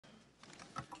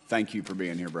Thank you for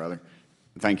being here, brother.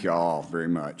 Thank you all very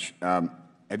much.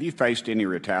 Have you faced any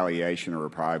retaliation or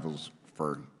reprisals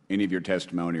for any of your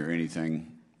testimony or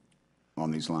anything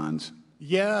on these lines?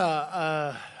 Yeah,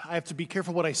 I have to be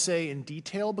careful what I say in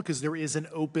detail because there is an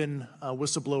open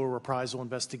whistleblower reprisal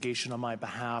investigation on my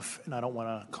behalf, and I don't want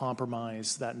to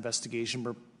compromise that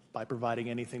investigation by providing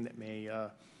anything that may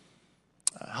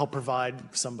help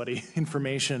provide somebody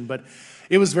information. But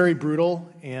it was very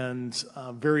brutal and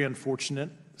very unfortunate,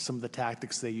 some of the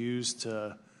tactics they used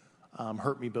to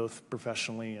hurt me both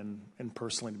professionally and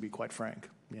personally, to be quite frank.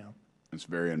 Yeah. It's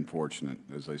very unfortunate.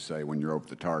 As they say, when you're over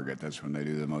the target, that's when they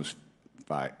do the most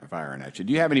firing at you.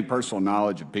 Do you have any personal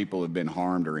knowledge of people who have been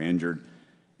harmed or injured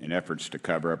in efforts to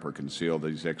cover up or conceal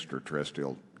these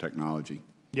extraterrestrial technology?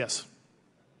 Yes.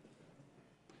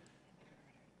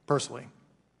 Personally.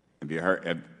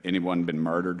 Have anyone been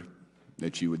murdered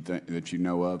that you would think, that you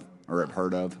know of or have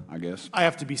heard of, I guess? I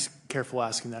have to be careful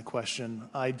asking that question.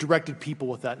 I directed people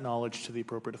with that knowledge to the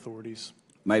appropriate authorities.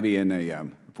 Maybe in a,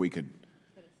 if we could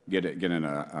get in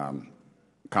a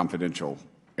confidential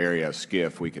area,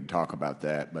 SCIF, we could talk about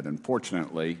that. But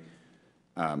unfortunately,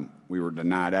 we were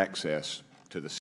denied access to the